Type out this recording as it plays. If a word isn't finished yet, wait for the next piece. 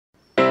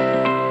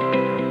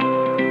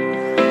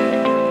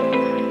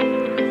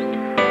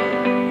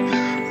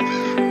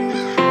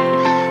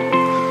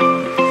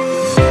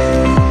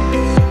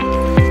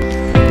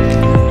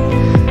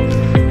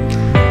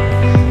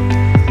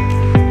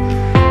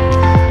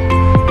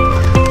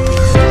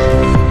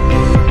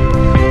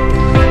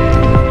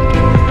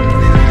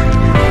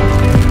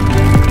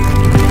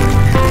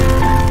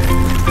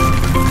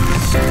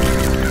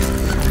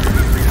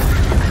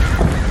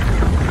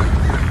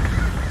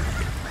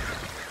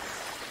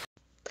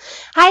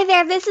Hi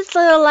there, this is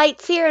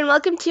LittleLightz here and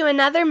welcome to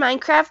another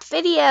Minecraft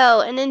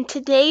video. And in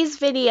today's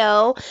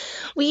video,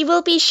 we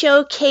will be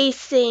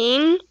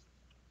showcasing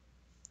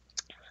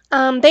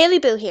Bailey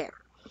Boo here.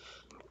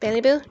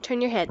 Bailey Boo,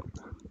 turn your head.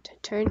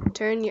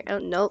 Turn your, oh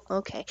no,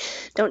 okay.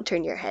 Don't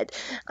turn your head.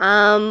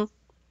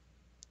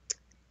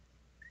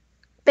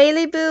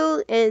 Bailey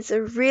Boo is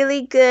a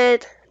really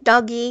good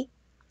doggy.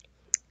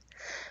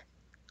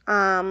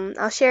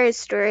 I'll share his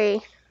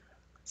story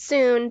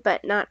soon,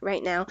 but not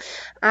right now.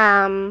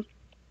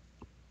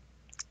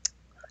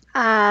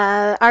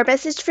 Our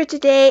message for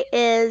today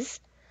is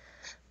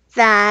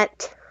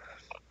that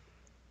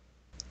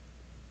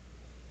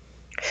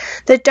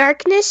the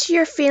darkness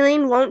you're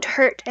feeling won't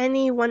hurt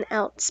anyone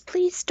else.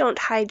 Please don't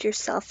hide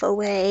yourself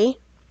away.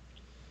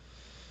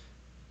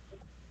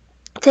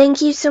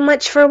 Thank you so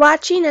much for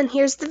watching, and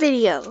here's the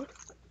video.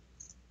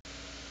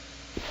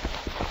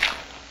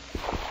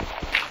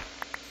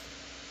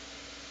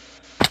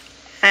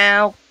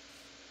 Ow.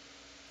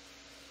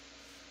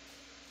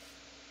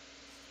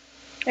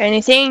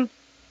 Anything?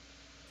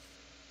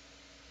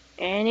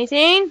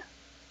 Anything?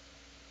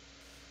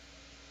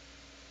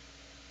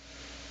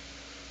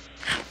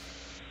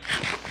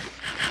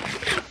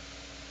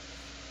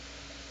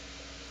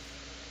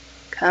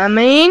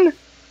 Coming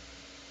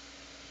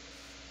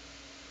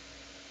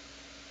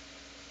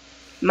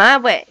my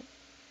way.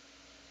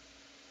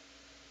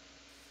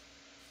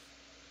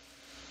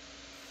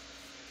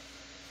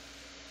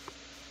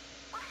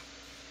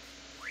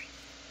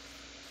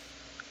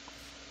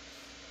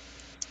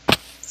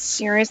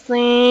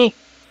 Seriously?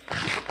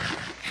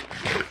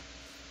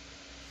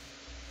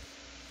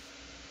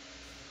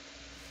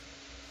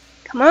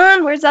 Come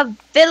on, where's a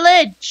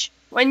village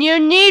when you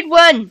need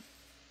one?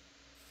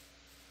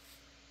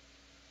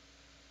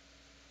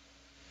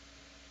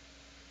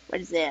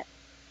 What is that?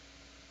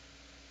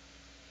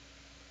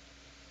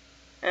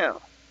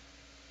 Oh,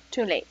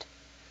 too late.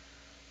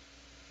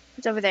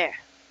 What's over there?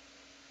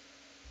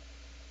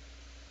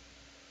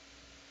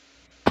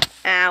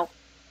 Ow.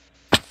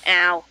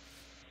 Ow.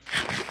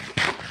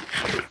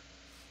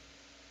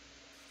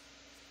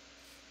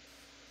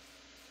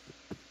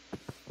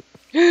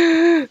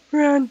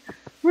 Run,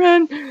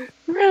 run,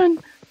 run,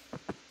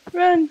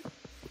 run.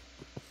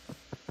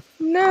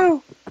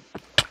 No.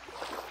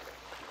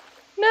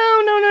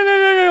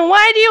 No.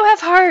 Why do you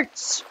have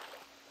hearts?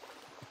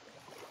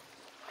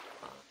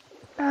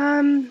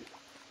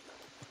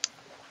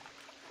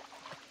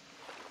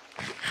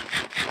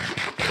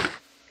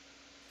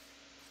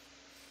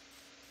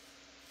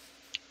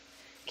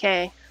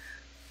 Okay.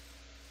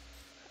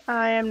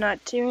 I am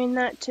not doing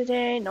that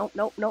today. Nope.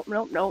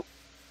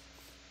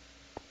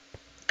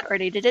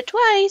 Already did it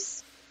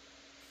twice.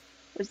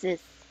 What's this?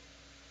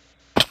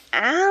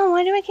 Ow,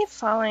 why do I keep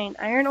falling?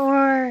 Iron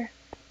ore.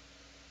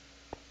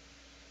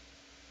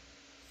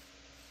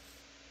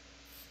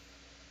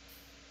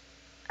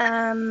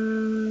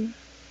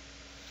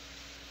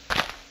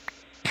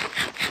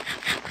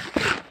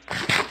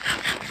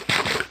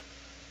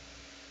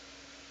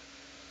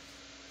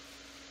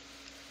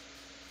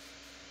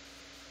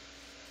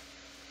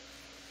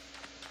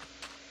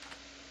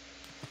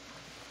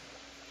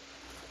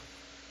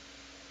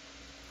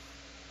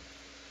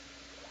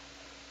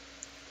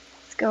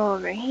 Let's go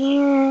over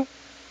here.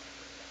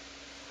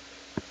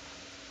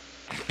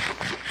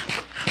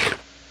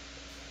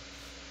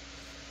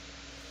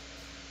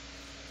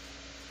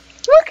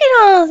 Look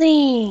at all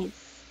these.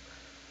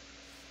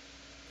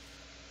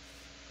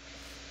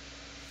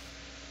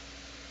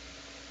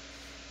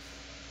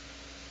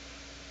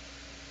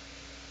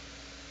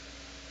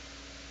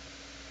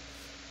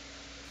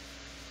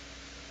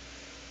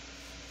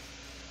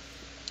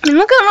 And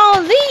look at all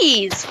of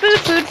these. Food.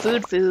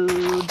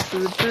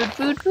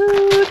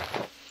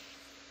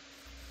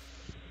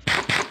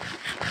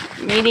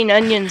 I'm eating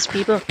onions,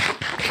 people.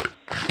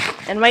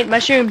 And white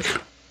mushrooms.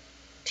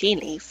 Tea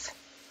leaf.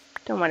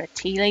 Don't want a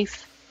tea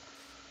leaf.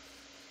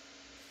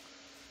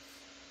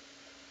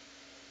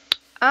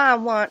 I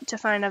want to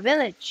find a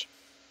village.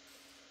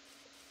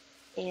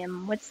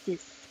 What's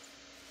this?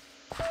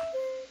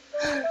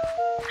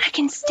 I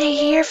can stay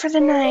here for the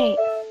night.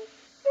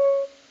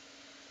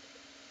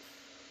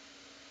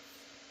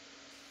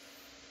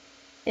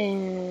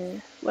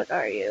 What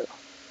are you?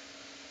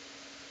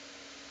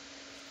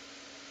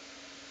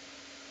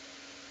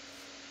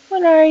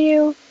 What are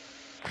you?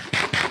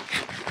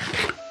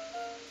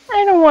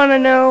 I don't want to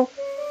know.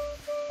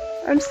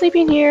 I'm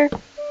sleeping here.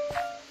 Come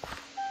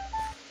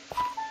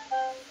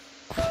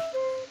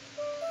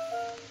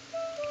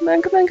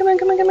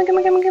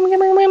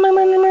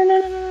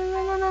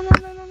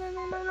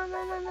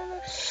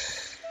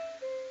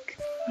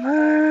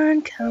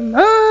on. Come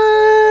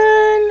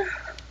on.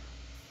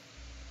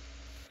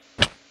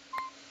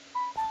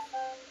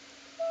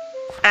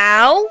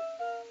 Ow!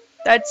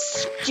 That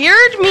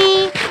scared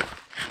me!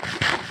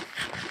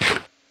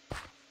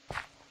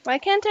 Why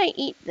can't I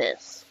eat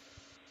this?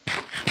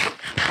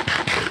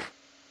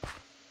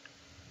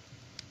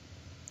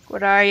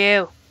 What are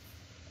you?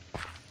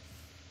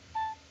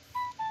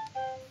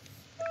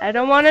 I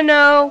don't want to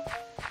know.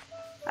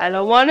 I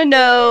don't want to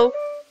know.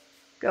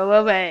 Go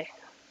away.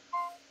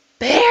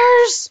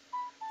 Bears?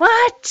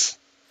 What?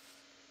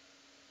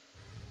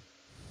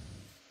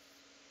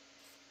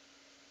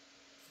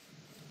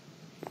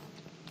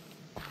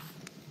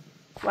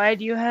 Why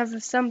do you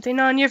have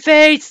something on your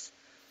face?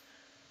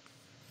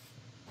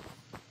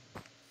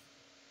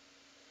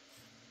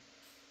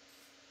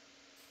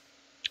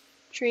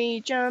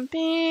 Tree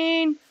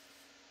jumping.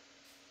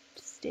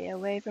 Stay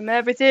away from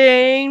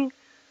everything.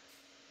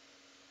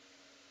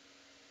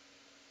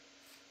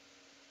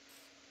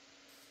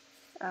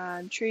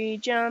 Tree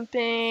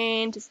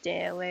jumping to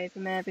stay away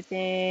from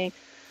everything.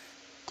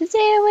 To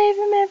stay away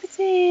from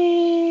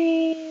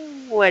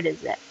everything. What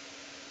is that?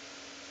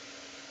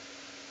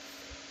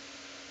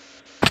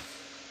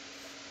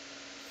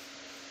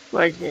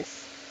 What is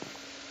this?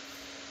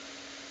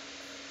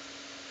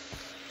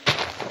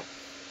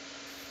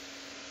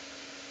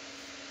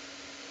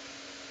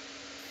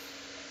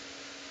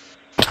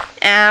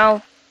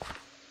 Ow.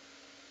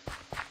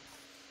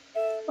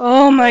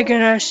 Oh my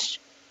goodness.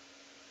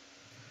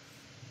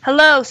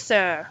 Hello,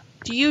 sir.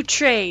 Do you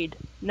trade?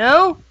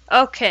 No?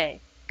 Okay.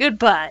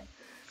 Goodbye.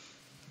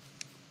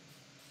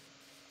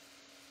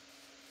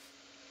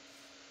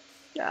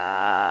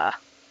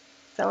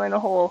 Fell in a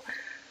hole.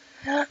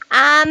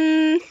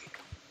 I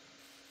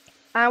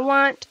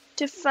want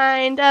to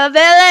find a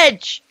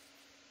village.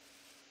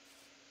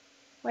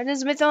 What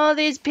is with all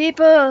these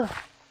people?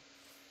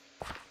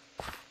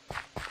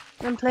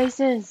 And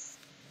places.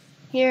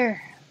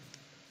 Here.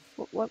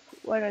 What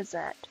is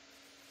that?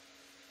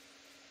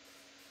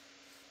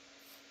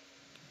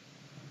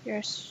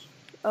 Yes.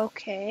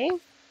 Okay.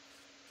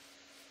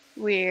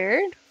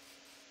 Weird.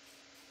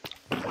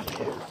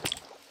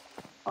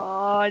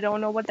 Oh, I don't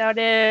know what that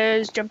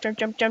is. Jump, jump,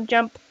 jump, jump,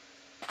 jump.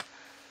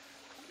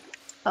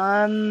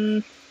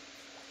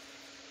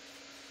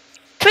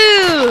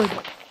 Food!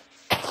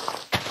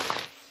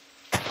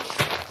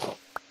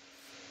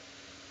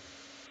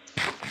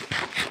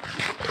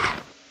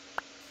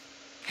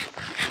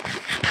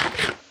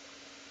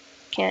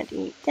 Can't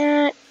eat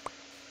that.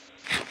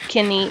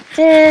 Can eat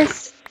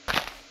this.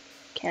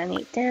 Can't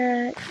eat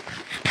that.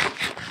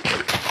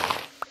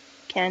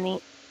 Can't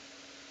eat.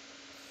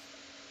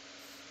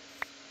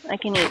 I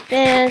can eat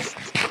this.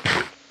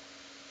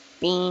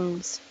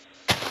 Beans.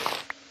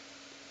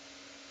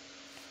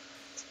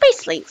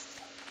 Space leaf.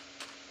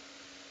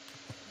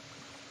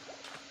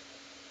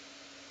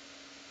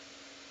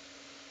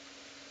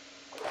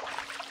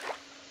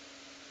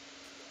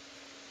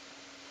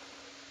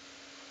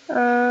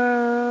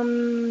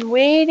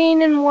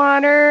 Wading in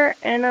water,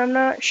 and I'm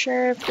not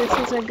sure if this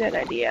is a good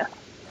idea.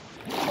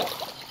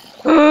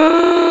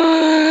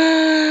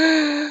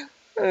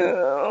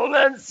 Oh,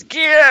 that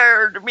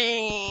scared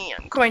me.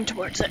 I'm going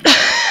towards it.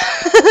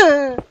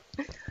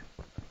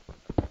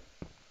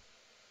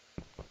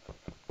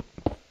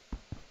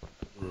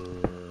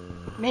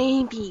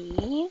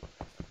 Maybe.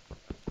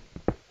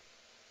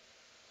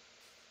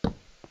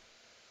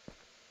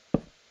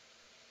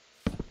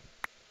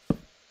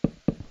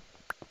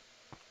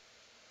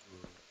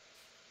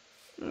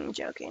 I'm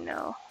joking,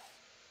 no.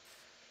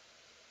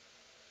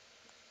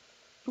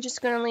 I'm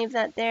just gonna leave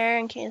that there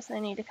in case I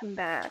need to come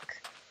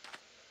back.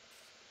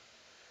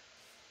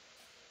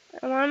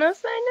 I wanna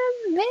find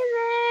a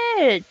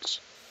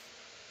village!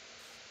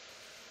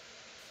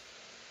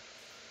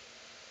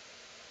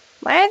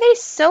 Why are they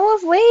so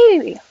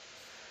away?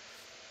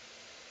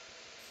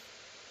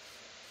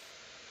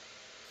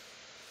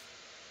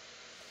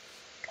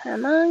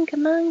 Come on,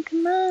 come on,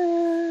 come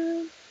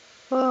on.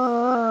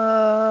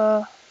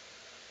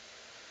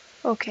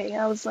 Okay,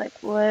 I was like,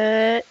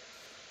 what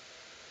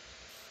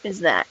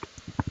is that?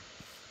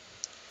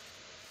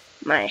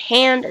 My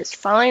hand is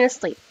falling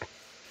asleep.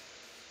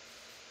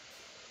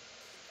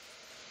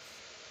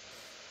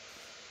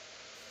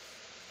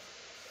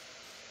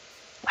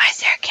 Why is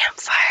there a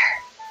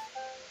campfire?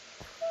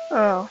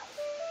 Oh.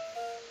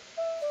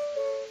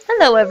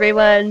 Hello,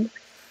 everyone.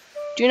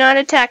 Do not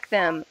attack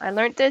them. I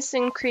learned this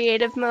in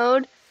creative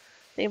mode.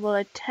 They will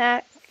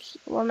attack,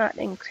 well, not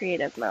in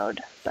creative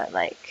mode, but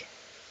like,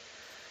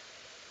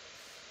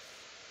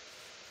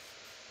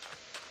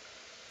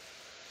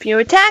 if you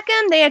attack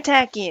them, they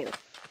attack you.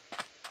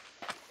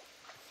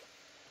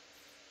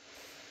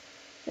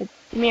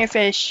 Come here,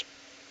 fish.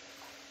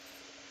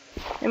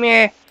 Come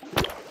here.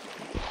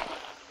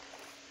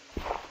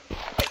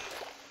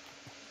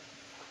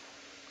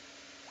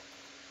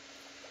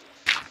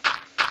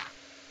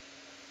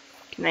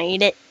 Can I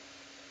eat it?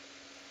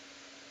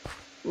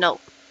 No.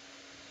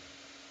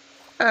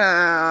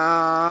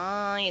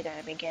 Oh, you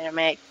gotta be kidding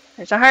me.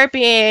 There's a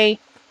harpy.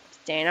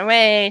 Staying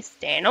away.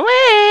 Staying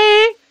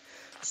away.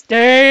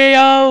 Stay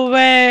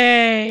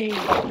away.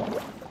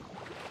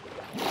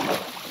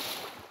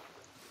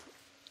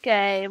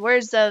 Okay,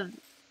 where's the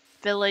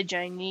village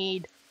I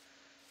need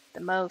the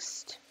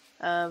most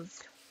of?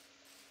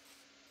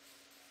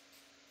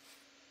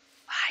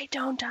 Why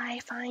don't I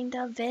find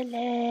a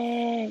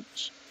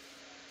village?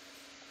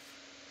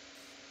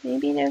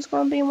 Maybe there's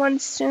gonna be one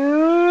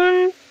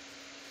soon.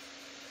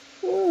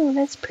 Ooh,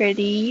 that's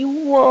pretty.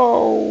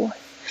 Whoa.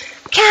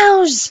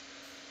 Cows!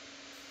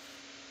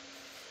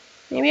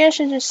 Maybe I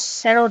should just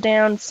settle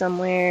down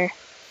somewhere.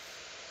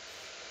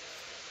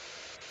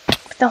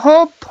 The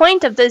whole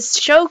point of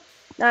this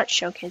not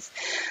showcase,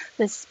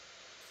 this,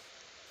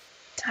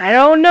 I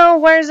don't know,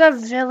 where's a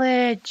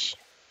village?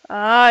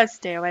 Ah,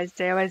 stay away,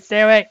 stay away,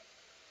 stay away.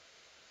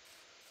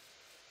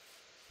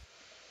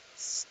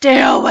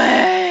 Stay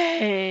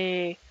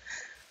away!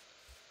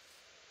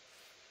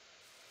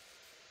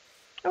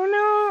 Oh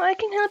no, I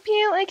can help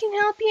you, I can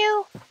help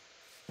you.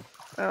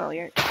 Oh,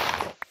 you're...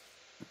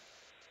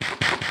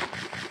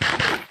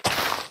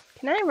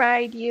 Can I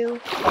ride you?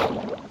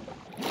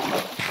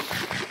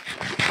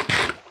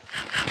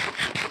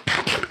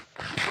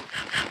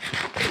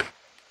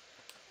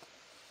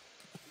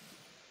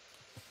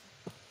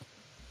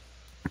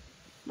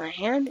 My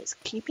hand is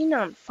keeping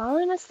on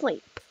falling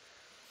asleep.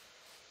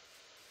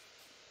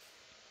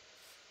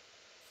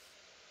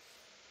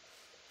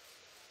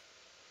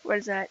 What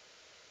is that?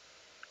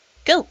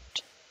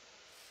 Goat.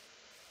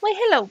 Why,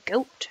 hello,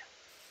 goat.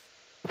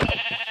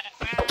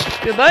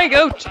 Goodbye,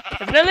 goat.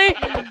 Definitely.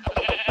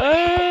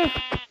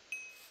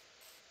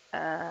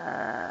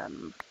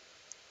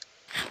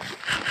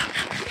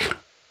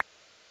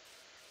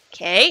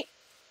 Okay.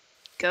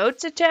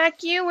 Goats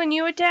attack you when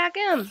you attack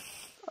them.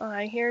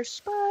 I hear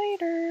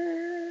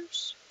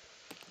spiders.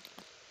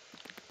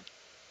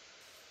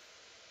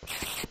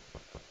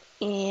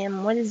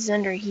 And what is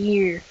under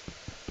here?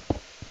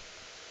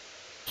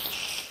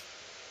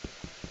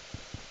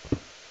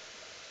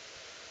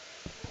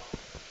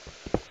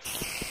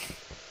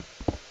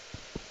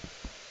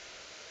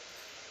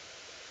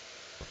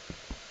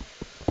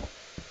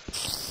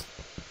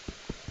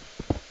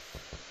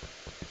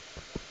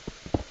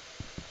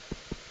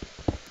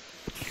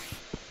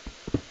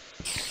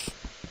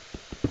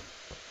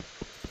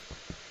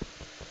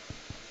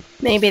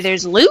 Maybe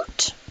there's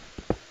loot?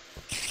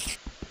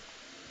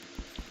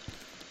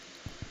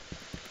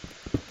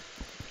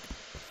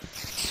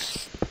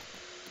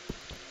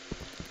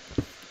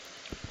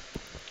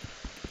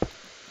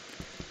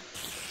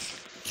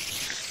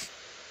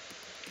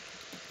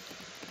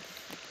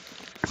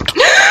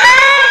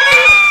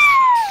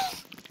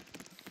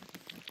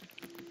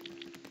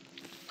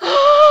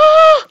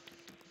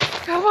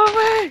 Go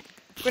away!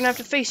 We're gonna have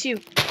to face you.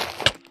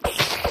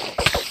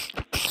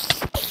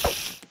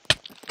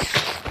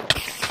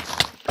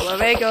 Go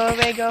away, go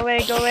away, go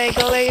away, go away,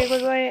 go away, go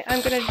away.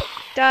 I'm gonna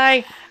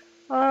die.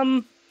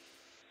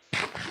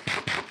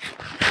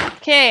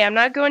 Okay, I'm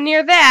not going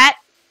near that.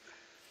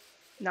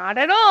 Not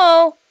at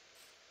all.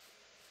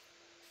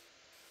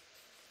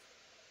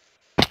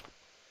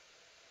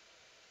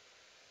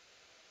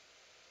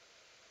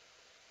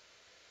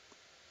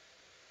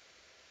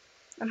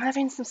 I'm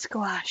having some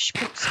squash.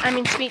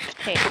 Sweet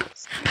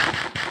potatoes.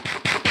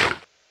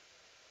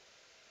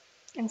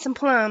 And some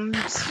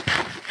plums.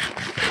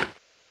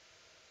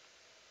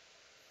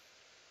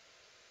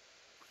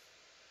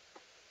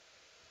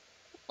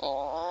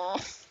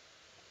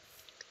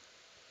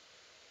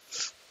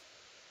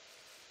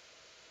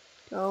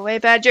 Go away,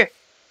 badger.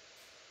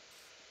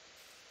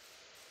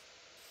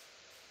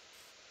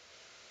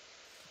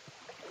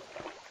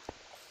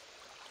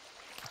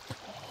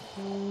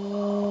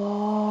 Oh.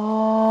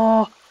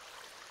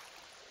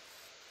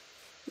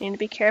 Need to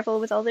be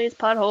careful with all these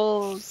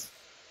potholes.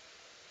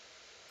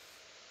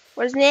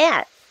 What is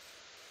that?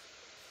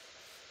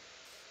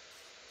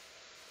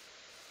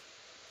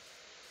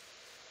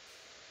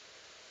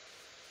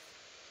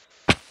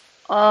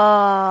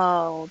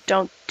 Oh,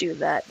 don't do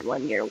that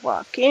when you're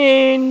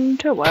walking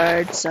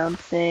towards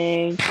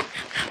something.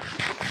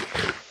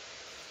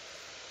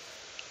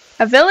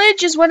 A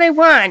village is what I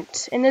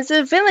want. And is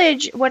a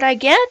village what I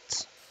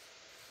get?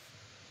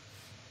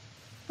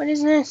 What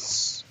is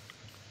this?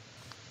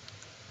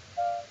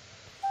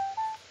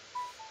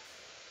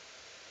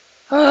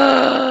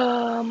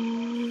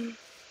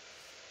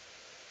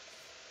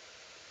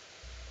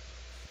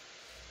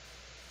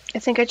 I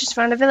think I just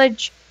found a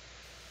village.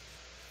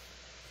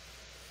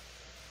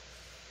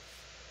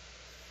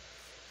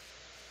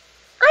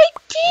 I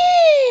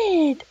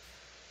did!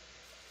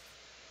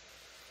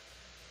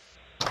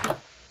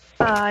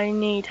 I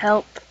need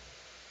help.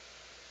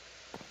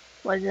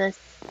 What is this?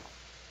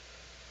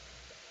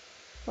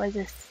 What is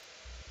this?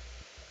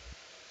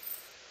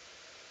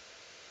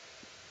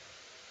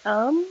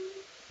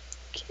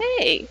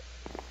 Okay.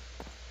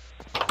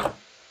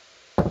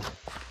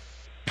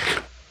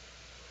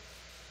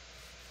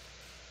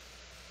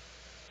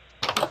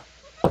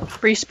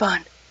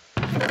 Respawn.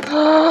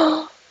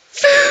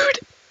 Food!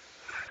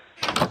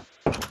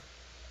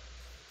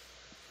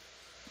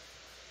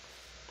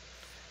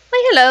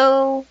 Why,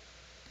 hello.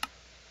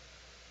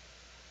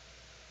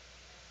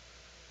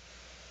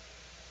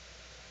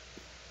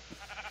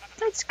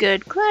 That's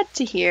good. Glad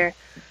to hear.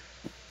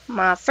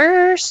 My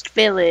first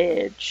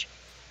village.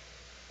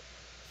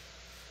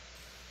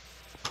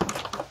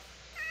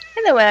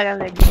 Hello,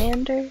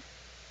 Alexander.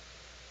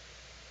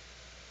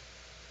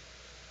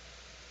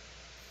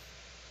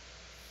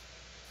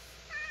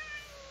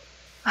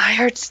 I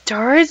heard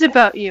stories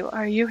about you.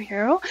 Are you a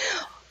hero?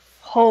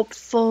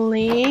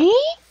 Hopefully.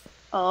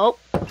 Oh.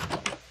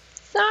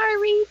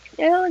 Sorry,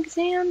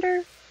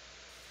 Alexander.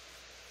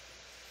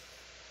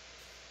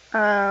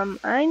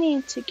 I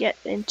need to get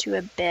into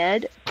a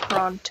bed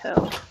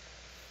pronto.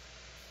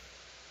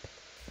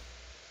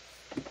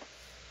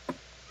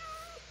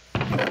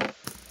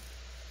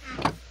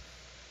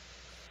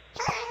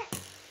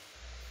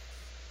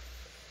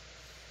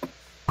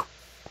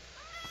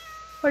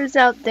 What is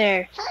out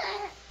there?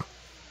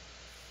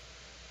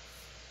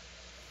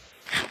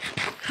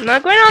 I'm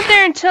not going out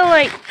there until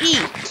I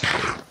eat.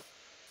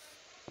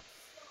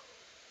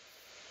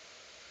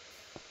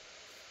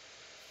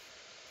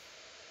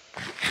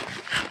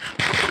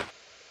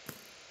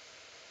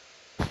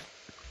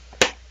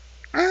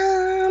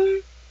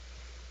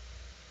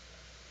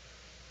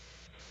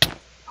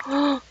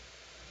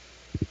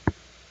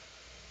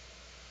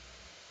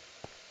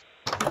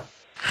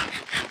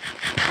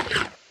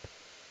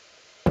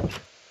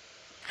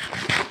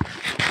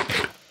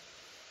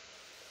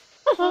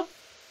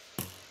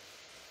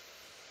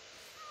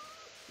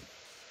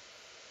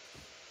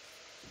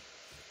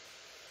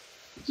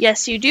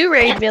 Yes, you do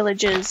raid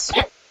villages.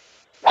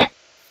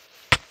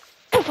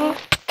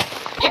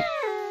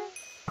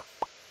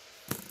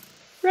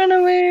 Run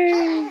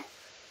away!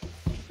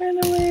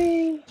 Run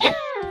away!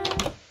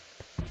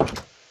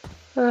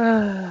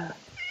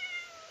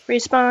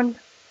 Respawn.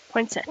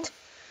 Point set.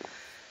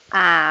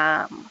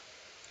 I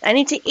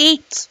need to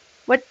eat.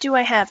 What do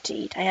I have to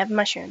eat? I have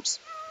mushrooms.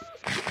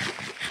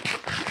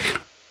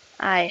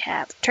 I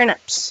have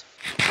turnips.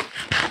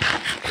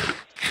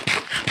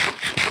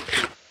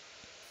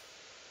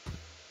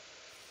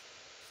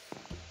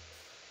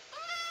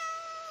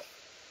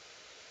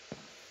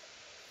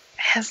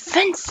 I have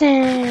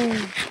fencing.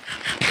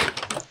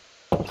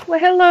 Well,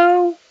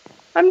 hello.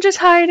 I'm just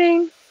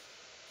hiding.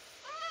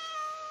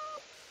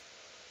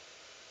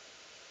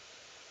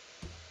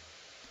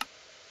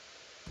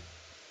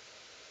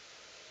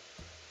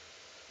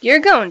 You're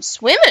going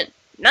swimming.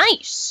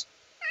 Nice.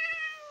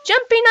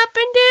 Jumping up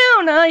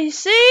and down, I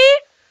see.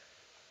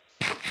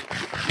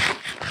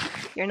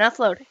 You're not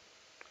floating.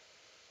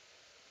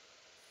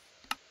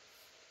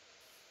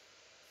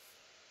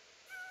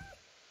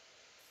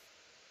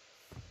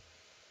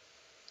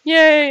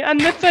 Yay, I'm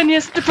the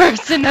funniest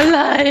person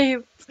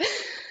alive.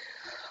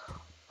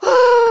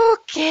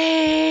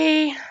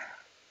 Okay.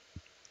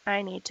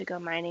 I need to go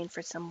mining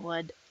for some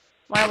wood.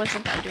 Why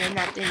wasn't I doing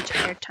that the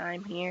entire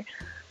time here?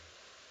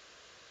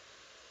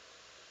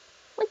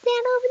 What's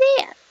that over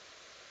there?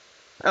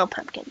 Oh,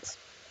 pumpkins.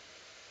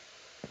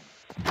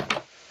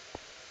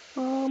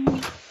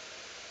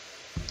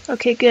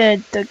 Okay,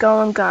 good. The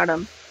golem got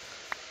him.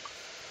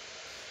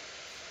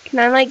 Can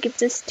I, like, give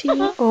this to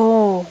you?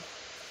 Oh.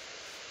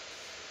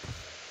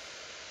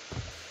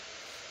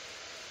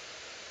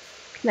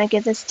 Can I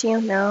give this to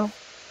you? No.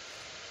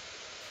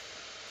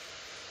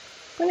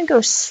 I'm gonna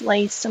go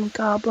slay some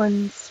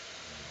goblins.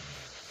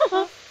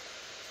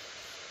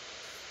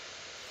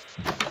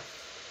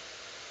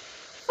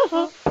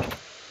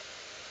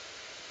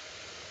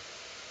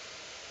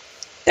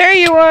 There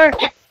you are!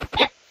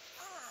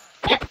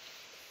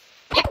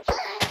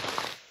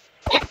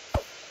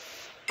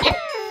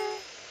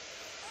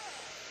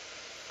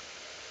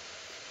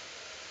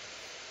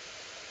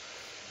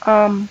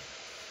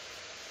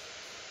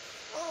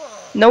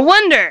 No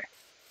wonder!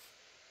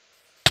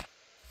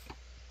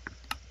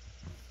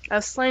 I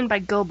was slain by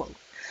Gobo.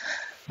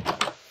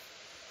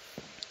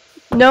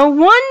 No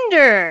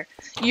wonder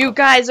you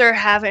guys are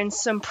having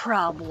some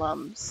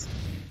problems.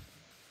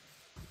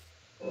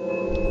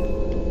 Can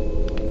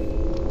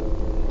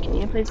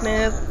you please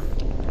move?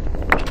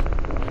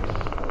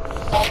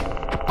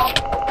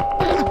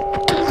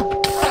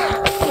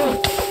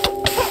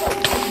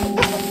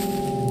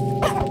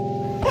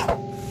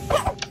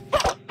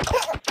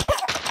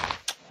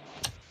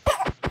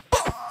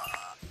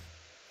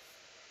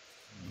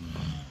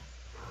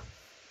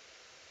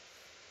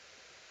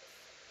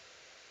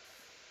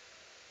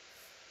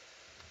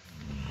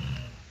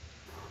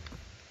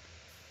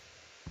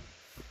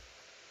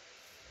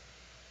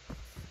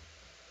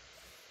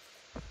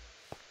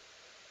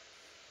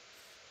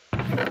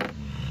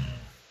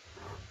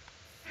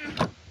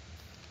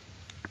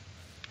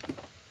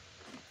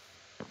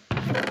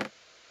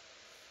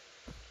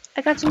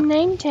 I got some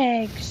name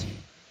tags.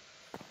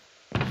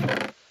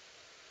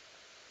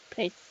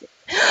 Place it.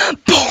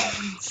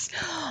 Bones!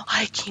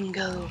 I can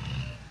go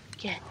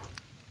get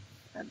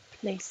a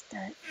place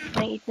that.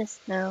 Can I eat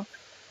this? No.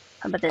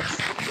 How about this?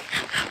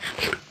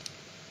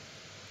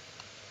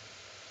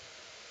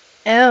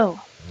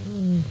 Oh.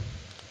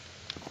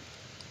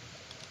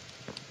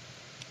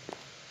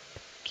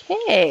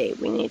 Okay,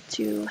 we need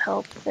to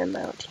help them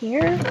out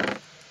here.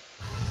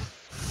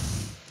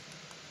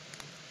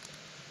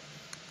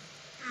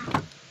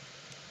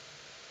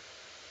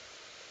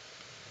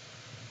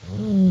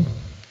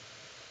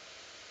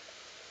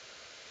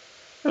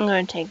 I'm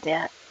going to take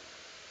that.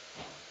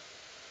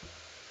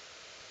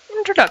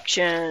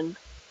 Introduction.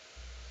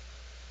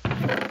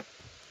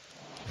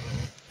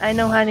 I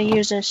know how to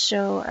use this,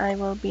 so I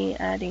will be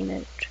adding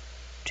it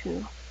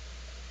to.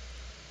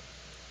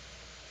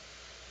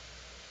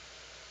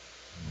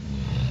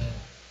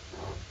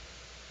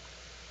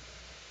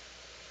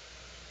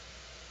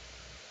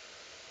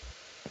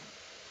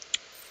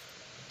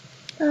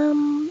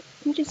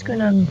 I'm just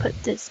gonna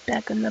put this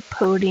back on the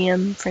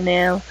podium for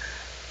now.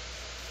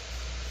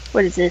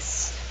 What is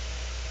this?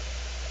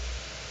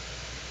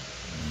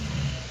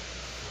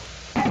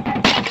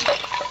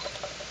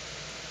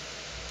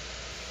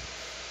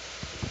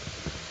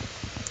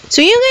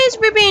 So you guys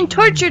were being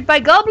tortured by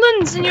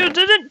goblins and you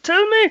didn't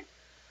tell me?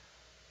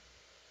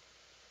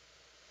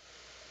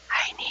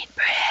 I need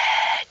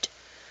bread.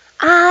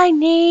 I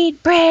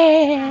need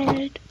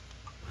bread.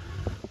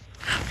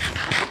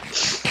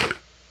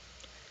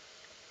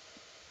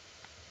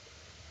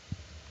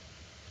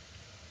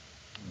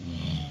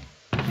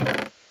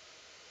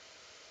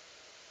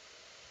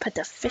 Put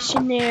the fish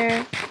in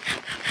there.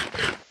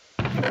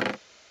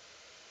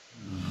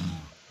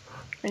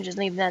 And just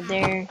leave that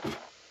there.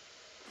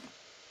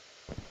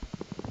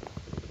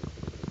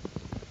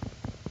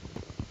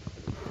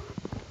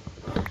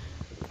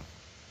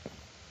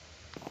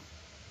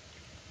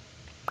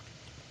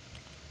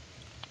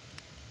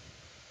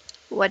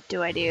 What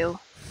do I do?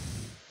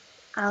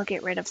 I'll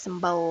get rid of some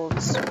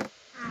bowls.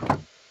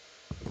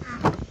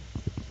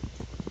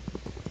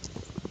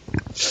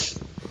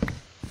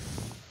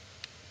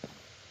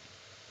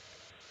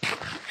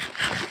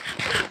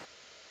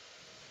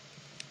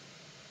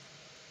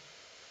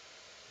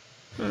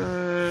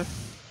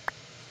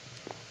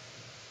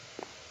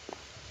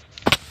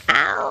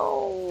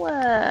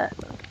 Ow!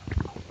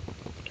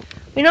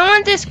 We don't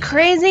want this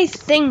crazy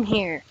thing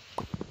here.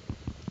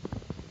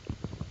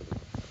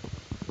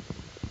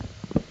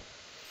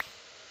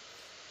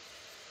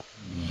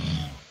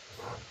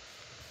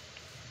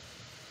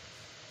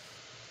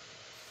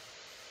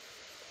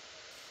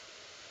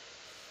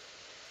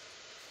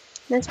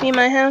 This be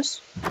my house.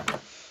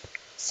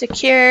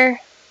 Secure.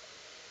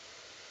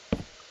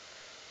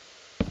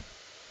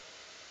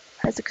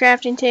 Has a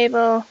crafting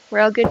table. We're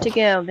all good to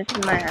go. This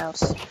is my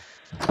house.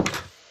 I'm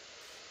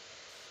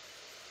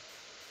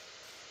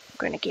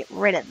gonna get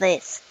rid of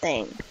this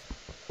thing.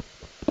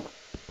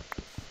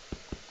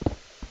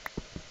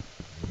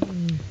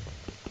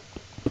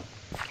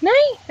 Can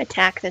I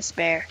attack this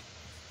bear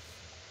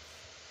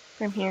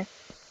from here?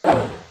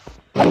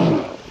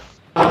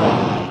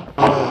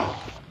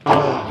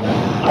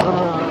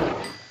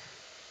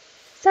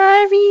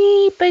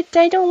 Sorry, but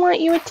I don't want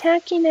you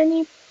attacking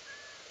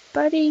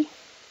anybody.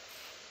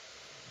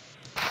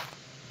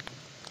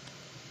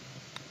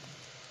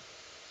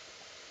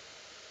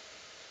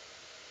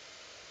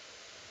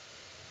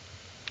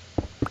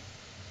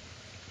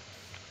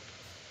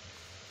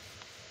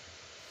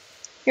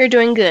 You're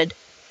doing good.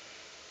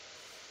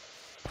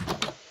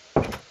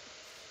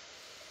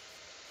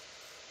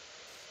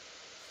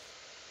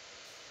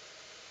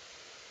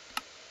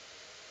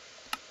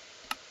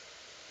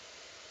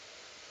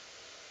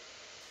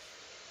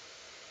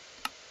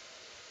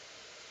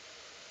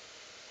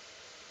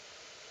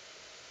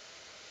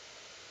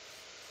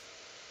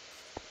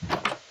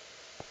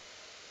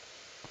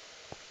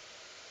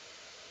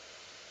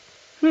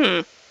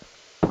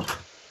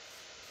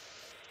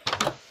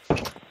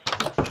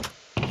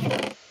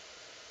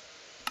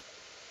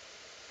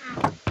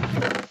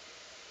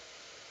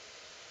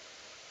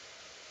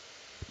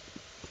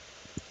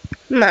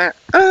 My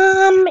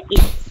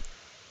is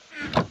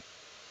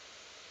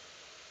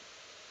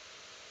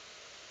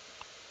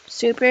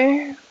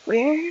super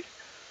weird.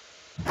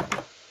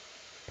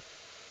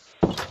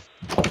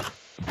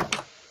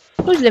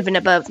 Who's living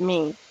above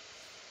me?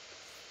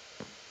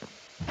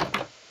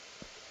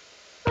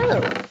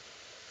 Oh,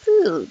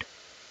 food.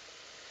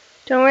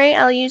 Don't worry,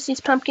 I'll use these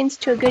pumpkins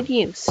to a good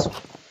use.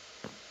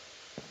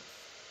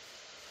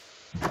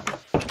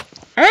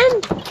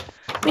 And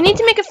we need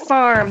to make a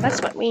farm.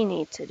 That's what we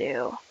need to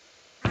do.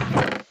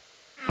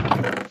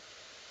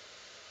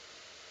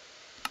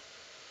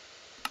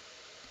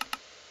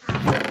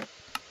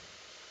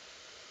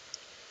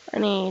 I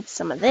need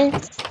some of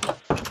this.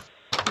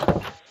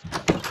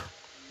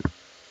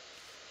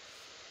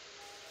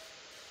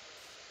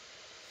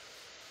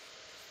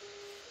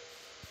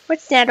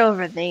 What's that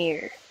over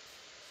there?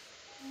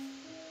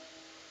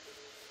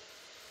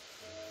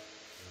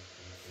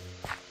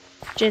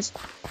 Just...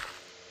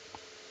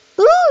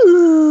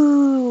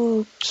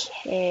 Ooh,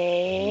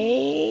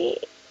 okay.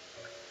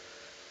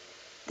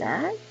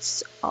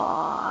 That's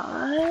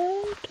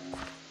odd.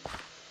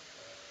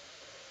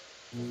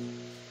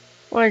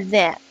 What is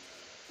that?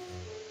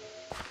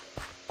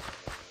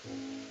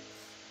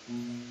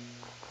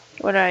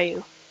 What are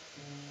you?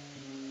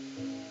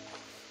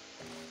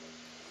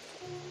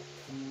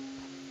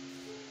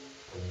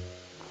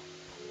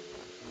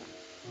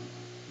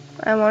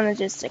 I want to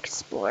just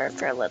explore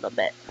for a little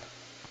bit.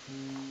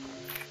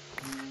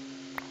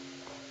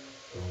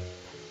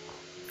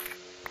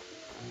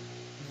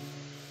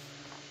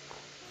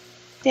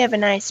 They have a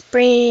nice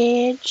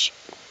bridge.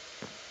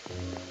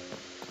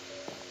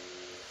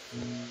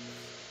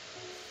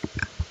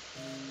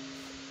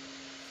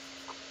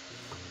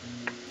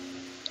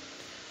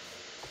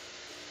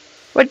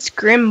 What's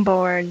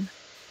Grimborn?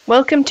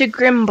 Welcome to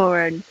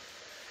Grimborn.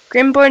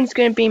 Grimborn's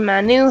gonna be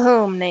my new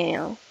home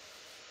now.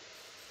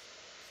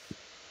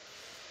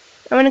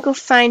 I wanna go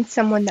find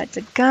someone that's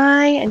a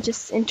guy and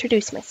just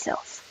introduce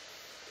myself.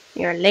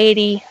 You're a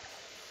lady.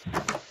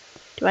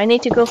 Do I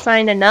need to go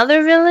find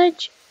another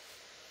village?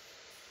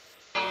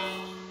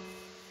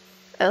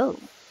 Oh.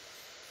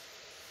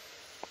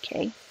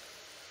 Okay.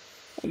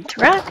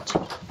 Interact.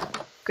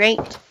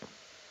 Great.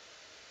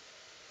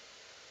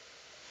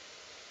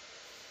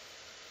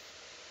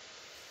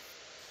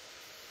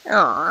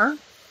 Aww.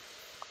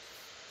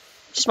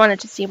 Just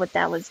wanted to see what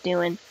that was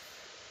doing.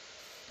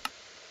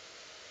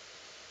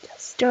 Tell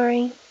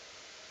story.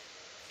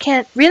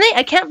 Really?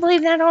 I can't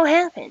believe that all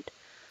happened.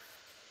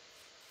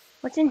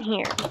 What's in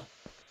here?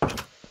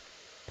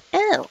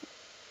 Oh.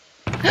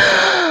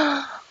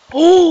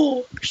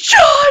 Oh!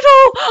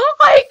 Shadow!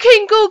 I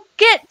can go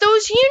get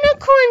those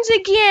unicorns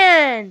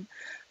again!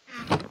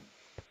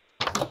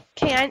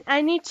 Okay,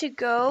 I need to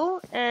go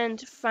and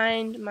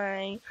find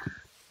my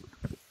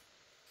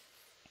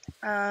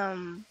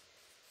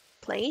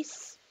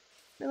place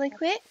really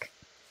quick.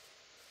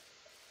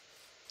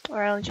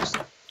 Or I'll just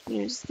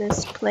use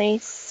this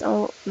place.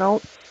 Oh,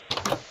 no.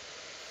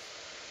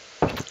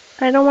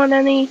 I don't want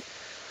any.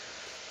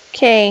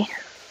 Okay.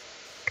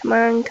 Come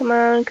on, come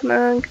on, come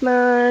on, come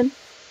on.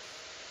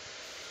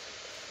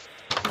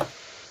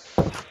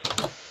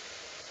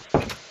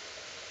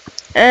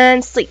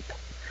 And sleep.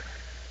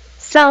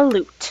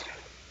 Salute.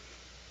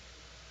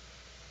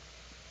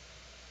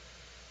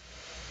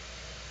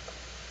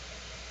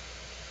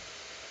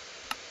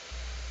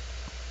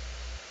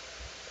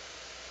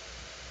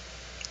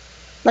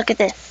 Look at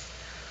this.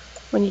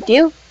 When you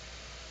do,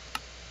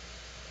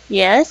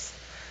 yes,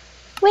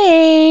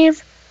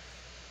 wave,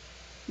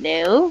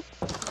 no,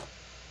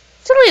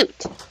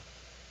 salute,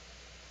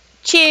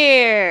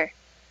 cheer,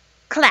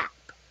 clap,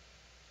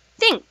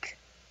 think,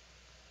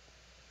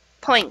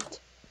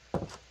 point,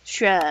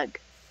 shrug,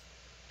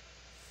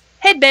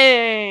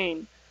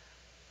 headbang,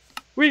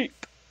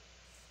 weep,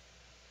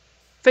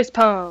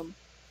 facepalm.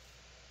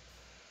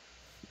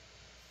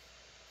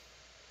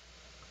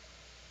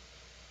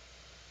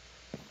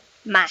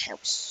 My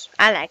house.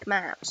 I like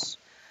my house.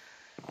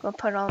 We'll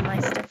put all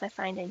my stuff I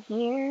find in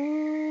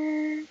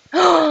here.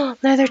 Oh,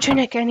 leather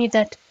tunic. I need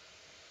that.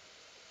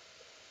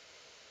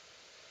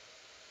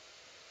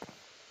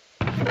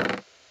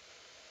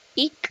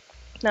 Eek.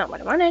 Not what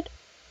I wanted.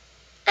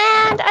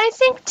 And I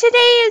think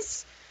today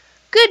is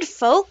good,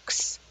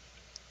 folks.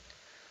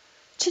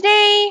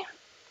 Today,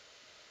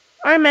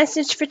 our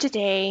message for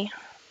today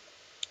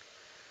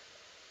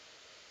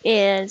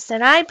is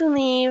that I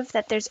believe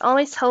that there's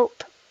always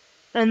hope.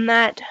 And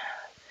that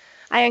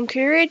I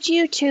encourage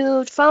you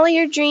to follow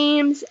your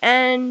dreams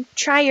and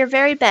try your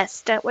very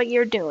best at what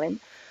you're doing.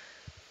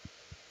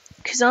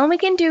 Because all we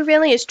can do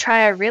really is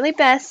try our really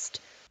best.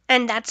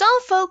 And that's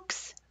all,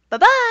 folks.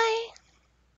 Bye-bye.